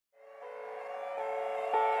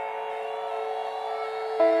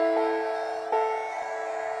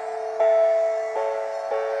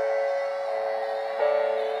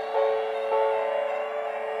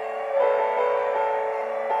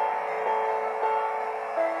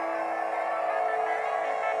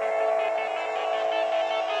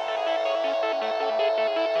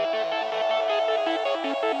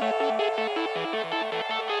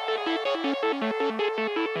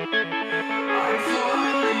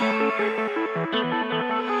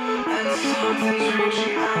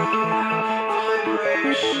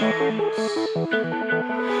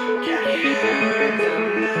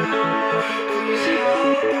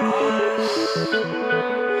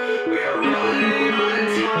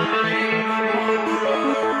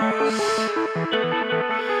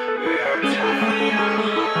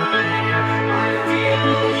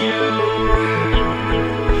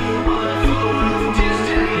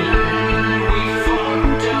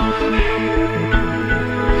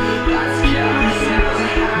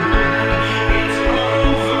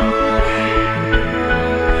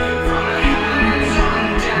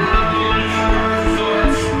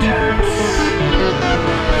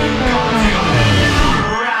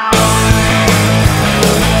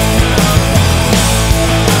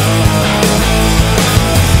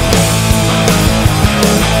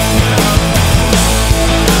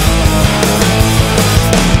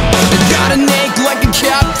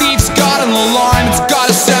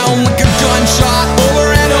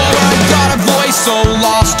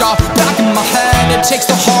It takes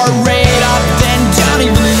the heart rate up, then down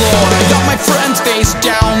even lower. I got my friends face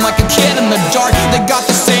down like a kid in the dark. They got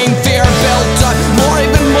the same fear built up, more,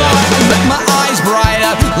 even more. I let my eyes bright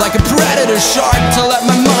up like a predator shark, to let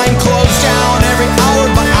my mind close down every hour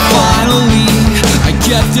by hour. Finally, I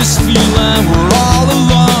get this feeling we're all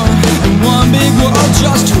alone in one big world,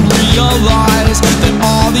 just to realize that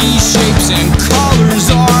all these shapes and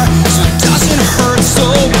colors are, so it doesn't hurt so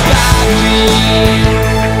badly.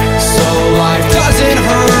 So life doesn't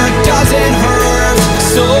hurt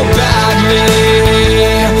so badly.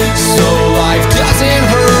 So life doesn't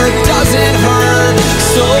hurt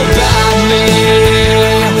so badly.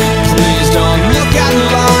 Please don't look at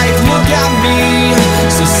life, look at me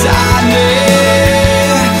so sadly.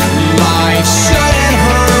 Life shouldn't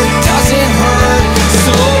hurt, doesn't hurt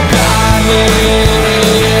so badly.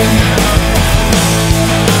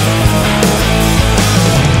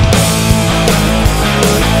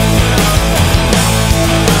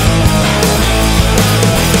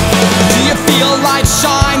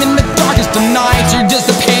 Shine in the darkest of nights, or does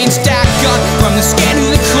the pain stack up from the skin to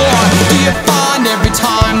the core? Do you find every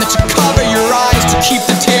time that you cover your eyes to keep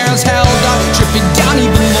the tears held up, dripping down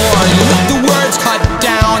even more? You let the words cut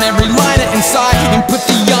down every line inside and put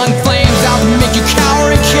the young flames out and make you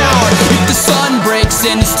cower and cower. If the sun breaks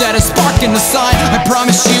in instead of sparking the sign, I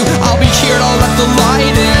promise you I'll be here to let the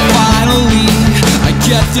light in. Finally, I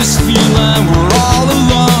get this feeling we're all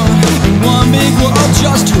alone in one big world,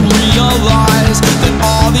 just to realize that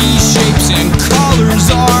all these shapes and colors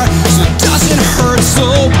are, so it doesn't hurt so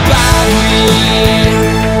badly.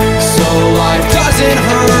 So life doesn't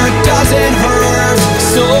hurt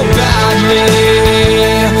so badly.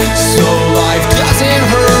 So life doesn't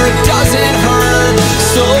hurt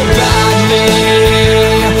so badly.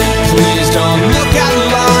 Please don't look at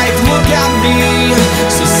life, look at me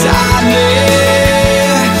so sadly.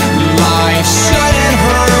 Life shouldn't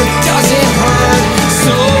hurt, doesn't hurt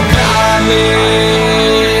so badly.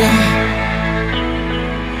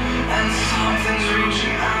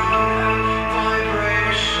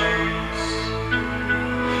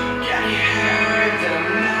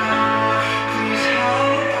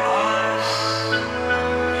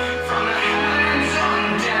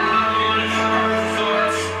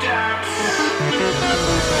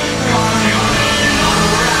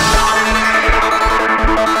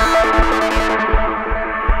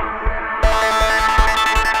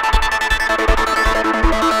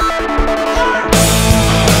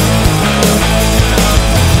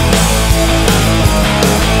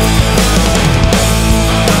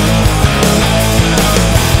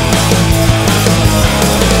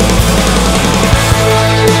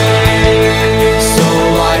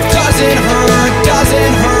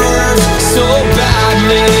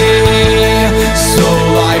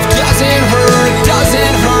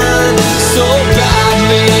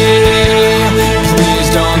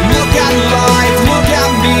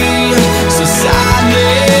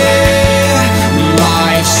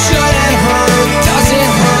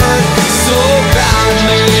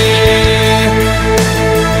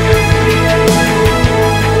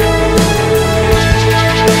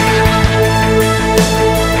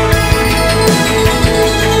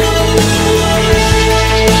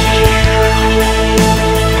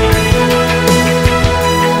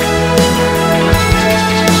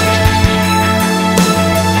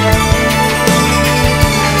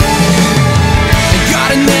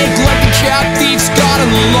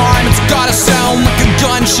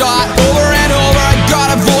 Gunshot over and over, I got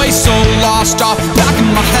a voice so lost off back in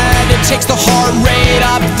my head. It takes the heart rate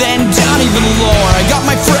up, then down even lower. I got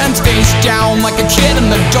my friends face down like a kid in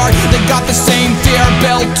the dark. They got the same fear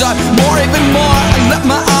built up, more, even more. I let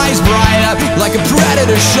my eyes bright up like a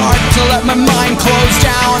predator shark, to let my mind close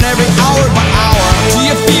down every hour by hour. Do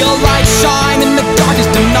you feel light shine in the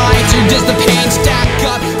darkest of nights, or does the pain stack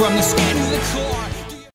up